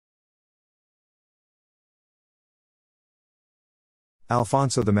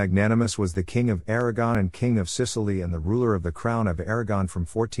Alfonso the Magnanimous was the King of Aragon and King of Sicily and the ruler of the Crown of Aragon from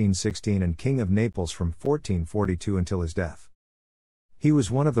 1416 and King of Naples from 1442 until his death. He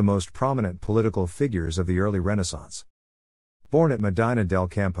was one of the most prominent political figures of the early Renaissance. Born at Medina del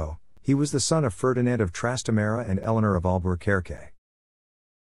Campo, he was the son of Ferdinand of Trastámara and Eleanor of Alburquerque.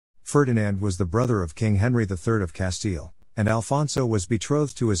 Ferdinand was the brother of King Henry III of Castile, and Alfonso was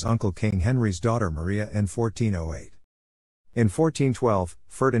betrothed to his uncle King Henry's daughter Maria in 1408. In 1412,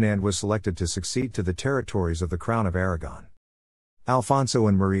 Ferdinand was selected to succeed to the territories of the Crown of Aragon. Alfonso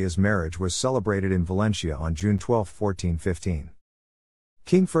and Maria's marriage was celebrated in Valencia on June 12, 1415.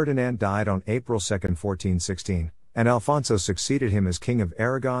 King Ferdinand died on April 2, 1416, and Alfonso succeeded him as King of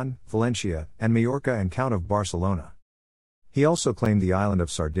Aragon, Valencia, and Majorca and Count of Barcelona. He also claimed the island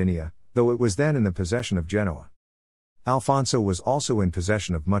of Sardinia, though it was then in the possession of Genoa. Alfonso was also in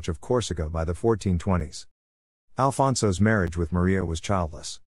possession of much of Corsica by the 1420s. Alfonso's marriage with Maria was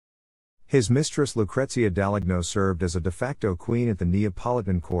childless. His mistress Lucrezia d'Allegno served as a de facto queen at the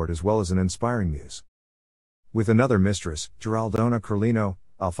Neapolitan court as well as an inspiring muse. With another mistress, Giraldona Carlino,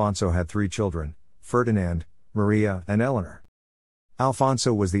 Alfonso had 3 children, Ferdinand, Maria, and Eleanor.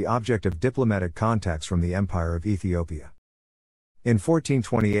 Alfonso was the object of diplomatic contacts from the Empire of Ethiopia. In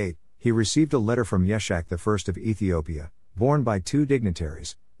 1428, he received a letter from Yeshak I of Ethiopia, borne by 2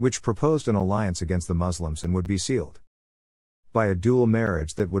 dignitaries, which proposed an alliance against the Muslims and would be sealed by a dual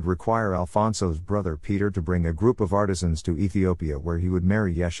marriage that would require Alfonso's brother Peter to bring a group of artisans to Ethiopia where he would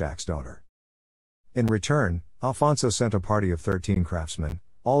marry Yeshak's daughter. In return, Alfonso sent a party of 13 craftsmen,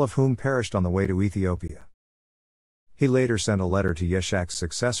 all of whom perished on the way to Ethiopia. He later sent a letter to Yeshak's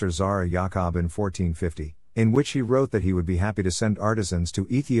successor Zara Yaqub in 1450, in which he wrote that he would be happy to send artisans to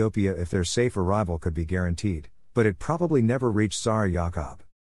Ethiopia if their safe arrival could be guaranteed, but it probably never reached Zara Yaqub.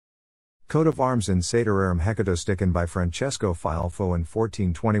 Coat of arms in Saturarum Hecatostican by Francesco Filfo in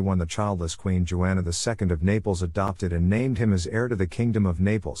 1421. The childless Queen Joanna II of Naples adopted and named him as heir to the Kingdom of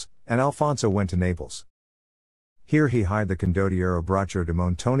Naples, and Alfonso went to Naples. Here he hired the condottiero Braccio de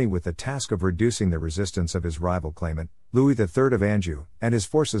Montoni with the task of reducing the resistance of his rival claimant, Louis III of Anjou, and his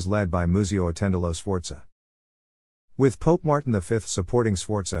forces led by Muzio Attendolo Sforza. With Pope Martin V supporting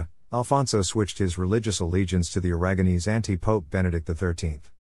Sforza, Alfonso switched his religious allegiance to the Aragonese anti-Pope Benedict XIII.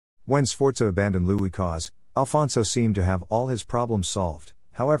 When Sforza abandoned Louis' cause, Alfonso seemed to have all his problems solved,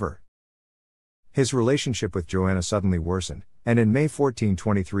 however. His relationship with Joanna suddenly worsened, and in May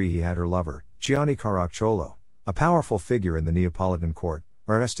 1423 he had her lover, Gianni Caracciolo, a powerful figure in the Neapolitan court,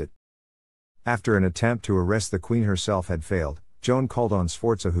 arrested. After an attempt to arrest the queen herself had failed, Joan called on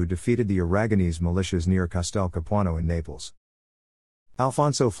Sforza, who defeated the Aragonese militias near Castel Capuano in Naples.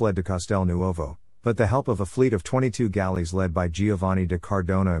 Alfonso fled to Castel Nuovo, but the help of a fleet of 22 galleys led by Giovanni da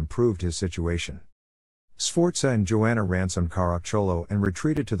Cardona improved his situation. Sforza and Joanna ransomed Caracciolo and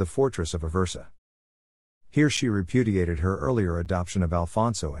retreated to the fortress of Aversa. Here she repudiated her earlier adoption of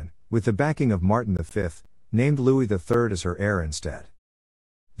Alfonso and, with the backing of Martin V, named Louis III as her heir instead.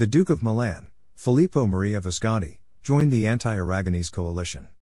 The Duke of Milan, Filippo Maria Visconti, joined the anti-Aragonese coalition.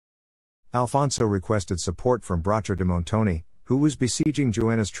 Alfonso requested support from Braccio de Montoni, who was besieging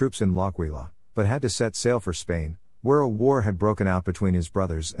Joanna's troops in L'Aquila, but had to set sail for Spain, where a war had broken out between his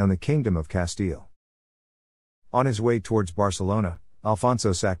brothers and the Kingdom of Castile. On his way towards Barcelona,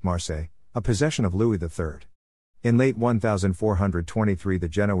 Alfonso sacked Marseille, a possession of Louis III. In late 1423 the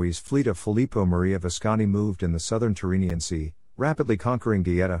Genoese fleet of Filippo Maria Visconti moved in the southern Tyrrhenian Sea, rapidly conquering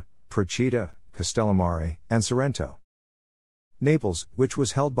Gaeta, Procida, Castellamare, and Sorrento. Naples, which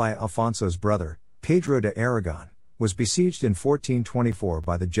was held by Alfonso's brother, Pedro de Aragon, was besieged in 1424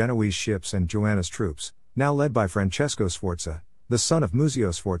 by the Genoese ships and Joanna's troops, now led by Francesco Sforza, the son of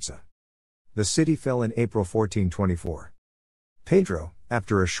Muzio Sforza. The city fell in April 1424. Pedro,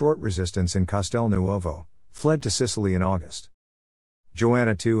 after a short resistance in Castel Nuovo, fled to Sicily in August.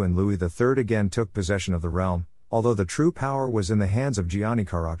 Joanna II and Louis III again took possession of the realm, although the true power was in the hands of Gianni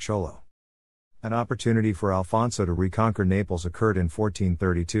Caracciolo. An opportunity for Alfonso to reconquer Naples occurred in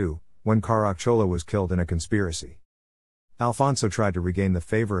 1432, when Caracciolo was killed in a conspiracy. Alfonso tried to regain the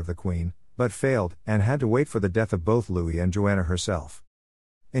favor of the queen, but failed, and had to wait for the death of both Louis and Joanna herself.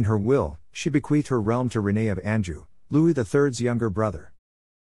 In her will, she bequeathed her realm to René of Anjou, Louis III's younger brother.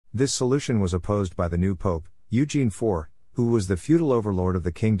 This solution was opposed by the new pope, Eugene IV, who was the feudal overlord of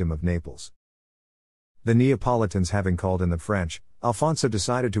the Kingdom of Naples. The Neapolitans having called in the French, Alfonso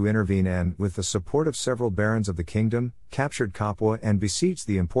decided to intervene and, with the support of several barons of the kingdom, captured Capua and besieged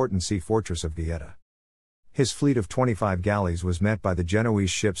the important sea fortress of Gaeta. His fleet of 25 galleys was met by the Genoese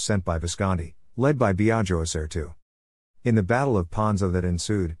ships sent by Visconti, led by Biagio Acertu. In the Battle of Ponzo that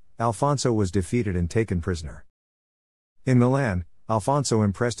ensued, Alfonso was defeated and taken prisoner. In Milan, Alfonso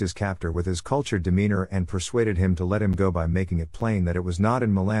impressed his captor with his cultured demeanor and persuaded him to let him go by making it plain that it was not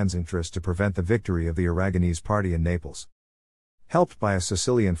in Milan's interest to prevent the victory of the Aragonese party in Naples. Helped by a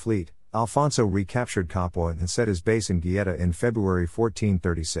Sicilian fleet, Alfonso recaptured Campo and set his base in Gaeta in February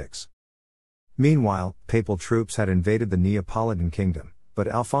 1436. Meanwhile, papal troops had invaded the Neapolitan kingdom, but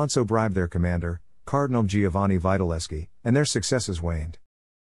Alfonso bribed their commander, Cardinal Giovanni Vitelleschi, and their successes waned.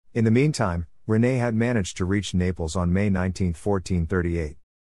 In the meantime, René had managed to reach Naples on May 19, 1438.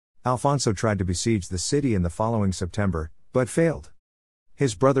 Alfonso tried to besiege the city in the following September, but failed.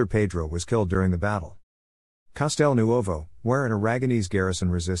 His brother Pedro was killed during the battle. Castel Nuovo, where an Aragonese garrison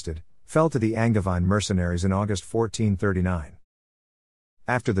resisted, fell to the Angevine mercenaries in August 1439.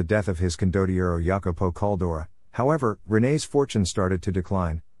 After the death of his condottiero Jacopo Caldora, however, René's fortune started to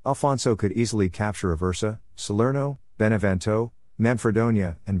decline. Alfonso could easily capture Aversa, Salerno, Benevento,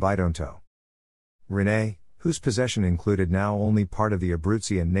 Manfredonia, and Bitonto. René, whose possession included now only part of the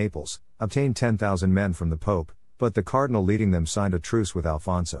Abruzzi and Naples, obtained 10,000 men from the Pope, but the cardinal leading them signed a truce with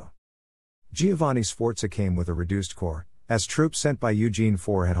Alfonso. Giovanni Sforza came with a reduced corps, as troops sent by Eugene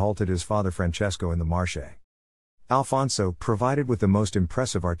IV had halted his father Francesco in the Marche. Alfonso, provided with the most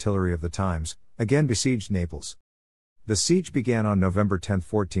impressive artillery of the times, again besieged Naples. The siege began on November 10,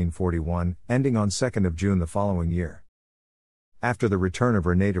 1441, ending on 2 June the following year. After the return of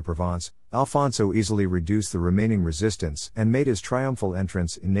René de Provence, Alfonso easily reduced the remaining resistance and made his triumphal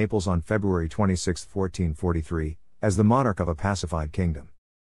entrance in Naples on February 26, 1443, as the monarch of a pacified kingdom.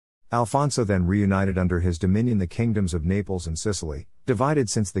 Alfonso then reunited under his dominion the kingdoms of Naples and Sicily, divided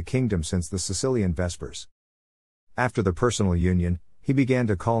since the Sicilian Vespers. After the personal union, he began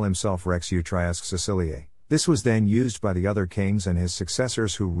to call himself Rex Utriusque Siciliae. This was then used by the other kings and his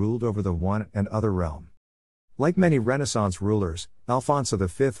successors who ruled over the one and other realm. Like many Renaissance rulers, Alfonso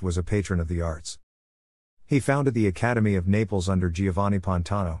V was a patron of the arts. He founded the Academy of Naples under Giovanni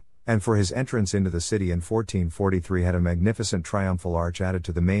Pontano, and for his entrance into the city in 1443 had a magnificent triumphal arch added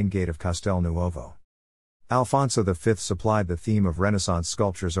to the main gate of Castel Nuovo. Alfonso V supplied the theme of Renaissance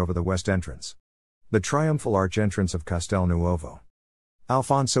sculptures over the west entrance. The triumphal arch entrance of Castel Nuovo.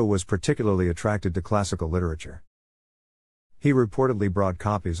 Alfonso was particularly attracted to classical literature. He reportedly brought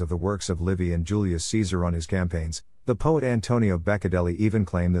copies of the works of Livy and Julius Caesar on his campaigns. The poet Antonio Beccadelli even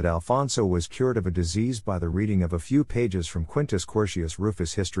claimed that Alfonso was cured of a disease by the reading of a few pages from Quintus Curtius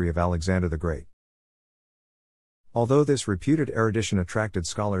Rufus' History of Alexander the Great. Although this reputed erudition attracted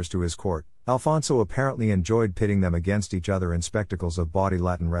scholars to his court, Alfonso apparently enjoyed pitting them against each other in spectacles of bawdy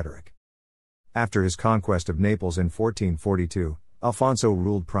Latin rhetoric. After his conquest of Naples in 1442, Alfonso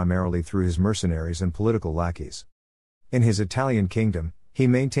ruled primarily through his mercenaries and political lackeys. In his Italian kingdom, he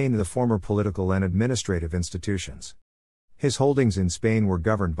maintained the former political and administrative institutions. His holdings in Spain were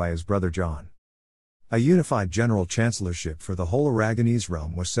governed by his brother John. A unified general chancellorship for the whole Aragonese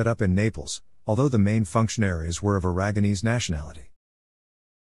realm was set up in Naples, although the main functionaries were of Aragonese nationality.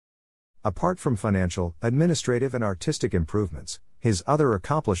 Apart from financial, administrative and artistic improvements, his other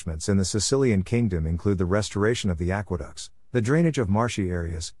accomplishments in the Sicilian kingdom include the restoration of the aqueducts, the drainage of marshy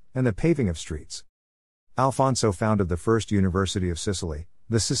areas, and the paving of streets. Alfonso founded the first University of Sicily,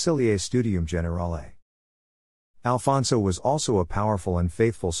 the Siciliae Studium Generale. Alfonso was also a powerful and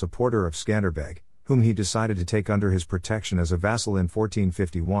faithful supporter of Skanderbeg, whom he decided to take under his protection as a vassal in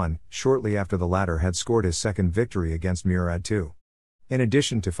 1451, shortly after the latter had scored his second victory against Murad II. In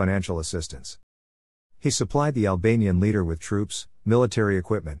addition to financial assistance, he supplied the Albanian leader with troops, military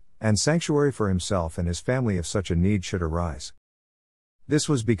equipment, and sanctuary for himself and his family if such a need should arise. This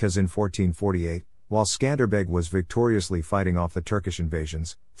was because in 1448, while Skanderbeg was victoriously fighting off the Turkish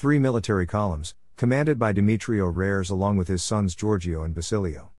invasions, 3 military columns, commanded by Demetrio Rares along with his sons Giorgio and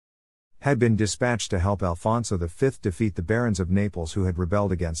Basilio, had been dispatched to help Alfonso V defeat the barons of Naples who had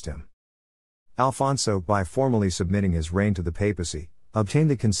rebelled against him. Alfonso, by formally submitting his reign to the papacy, obtained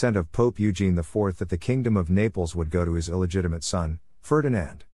the consent of Pope Eugene IV that the kingdom of Naples would go to his illegitimate son,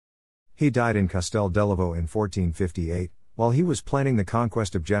 Ferdinand. He died in Castel Dell'Ovo in 1458, while he was planning the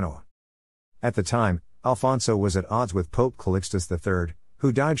conquest of Genoa. At the time, Alfonso was at odds with Pope Calixtus III,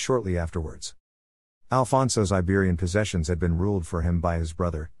 who died shortly afterwards. Alfonso's Iberian possessions had been ruled for him by his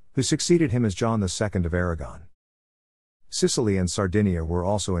brother, who succeeded him as John II of Aragon. Sicily and Sardinia were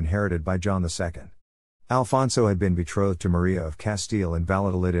also inherited by John II. Alfonso had been betrothed to Maria of Castile in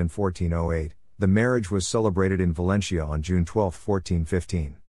Valladolid in 1408, the marriage was celebrated in Valencia on June 12,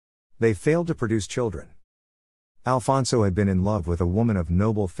 1415. They failed to produce children. Alfonso had been in love with a woman of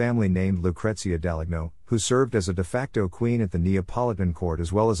noble family named Lucrezia d'Aligno, who served as a de facto queen at the Neapolitan court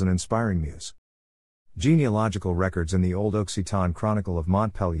as well as an inspiring muse. Genealogical records in the Old Occitan Chronicle of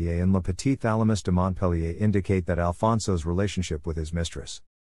Montpellier and Le Petit Thalamus de Montpellier indicate that Alfonso's relationship with his mistress,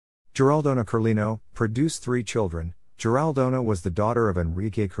 Giraldona Carlino, produced 3 children. Giraldona was the daughter of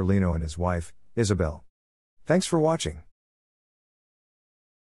Enrique Carlino and his wife, Isabel. Thanks for watching.